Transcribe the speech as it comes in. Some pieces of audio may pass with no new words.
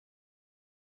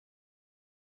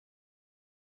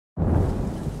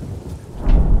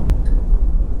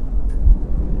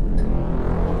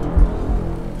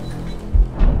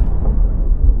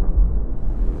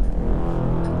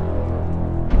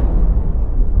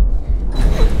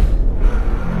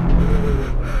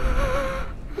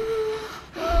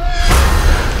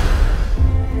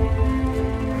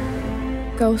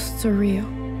Ghosts are real.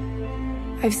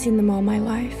 I've seen them all my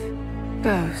life.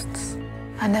 Ghosts?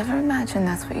 I never imagined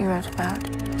that's what you wrote about.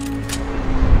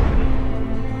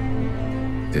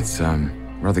 It's,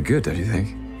 rather good, don't you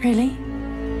think? Really?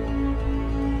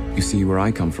 You see, where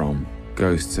I come from,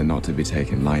 ghosts are not to be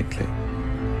taken lightly.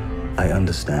 I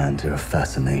understand your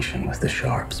fascination with the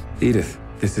Sharps, Edith,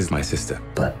 this is my sister.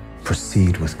 but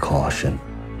proceed with caution.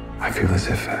 I feel as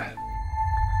if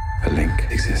a link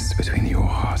exists between your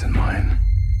heart and mine.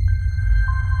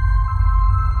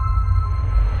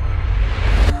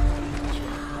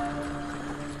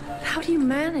 How do you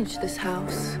manage this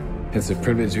house? It's a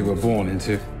privilege we were born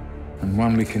into, and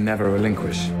one we can never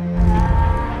relinquish.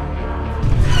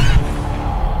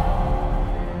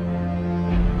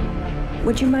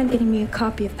 Would you mind getting me a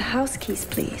copy of the house keys,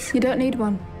 please? You don't need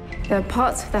one. There are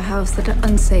parts of the house that are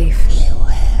unsafe.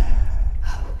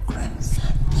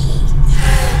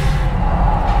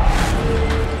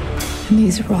 And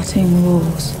these rotting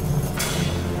walls.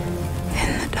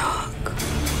 In the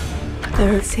dark.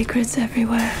 There are secrets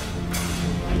everywhere.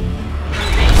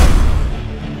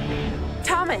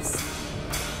 Thomas!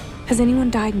 Has anyone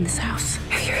died in this house?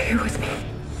 If you're here with me,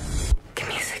 give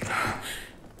me a signal.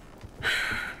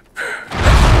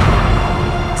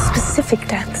 Specific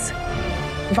deaths.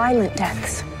 Violent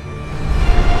deaths.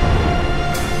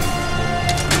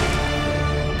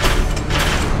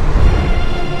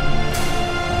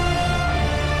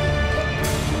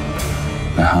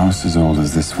 A house as old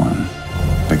as this one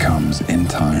becomes, in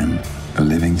time, a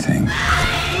living thing.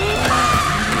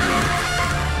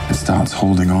 It starts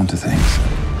holding on to things.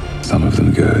 Some of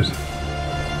them good,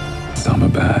 some are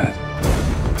bad.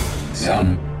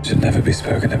 Some should never be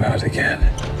spoken about again.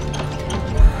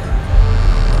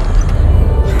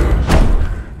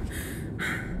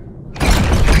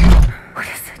 What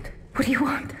is it? What do you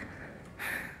want?